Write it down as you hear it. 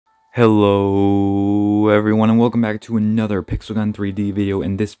Hello everyone and welcome back to another Pixel Gun 3D video.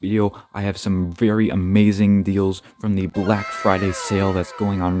 In this video, I have some very amazing deals from the Black Friday sale that's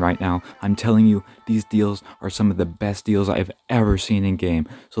going on right now. I'm telling you, these deals are some of the best deals I've ever seen in game.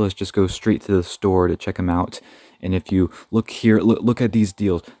 So let's just go straight to the store to check them out. And if you look here, look at these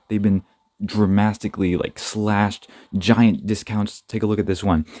deals. They've been dramatically slashed, giant discounts. Take a look at this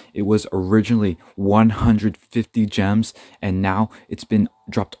one. It was originally 150 gems and now it's been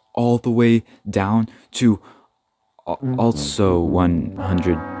dropped all the way down to also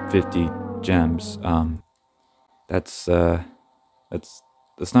 150 gems. That's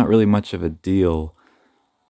that's not really much of a deal.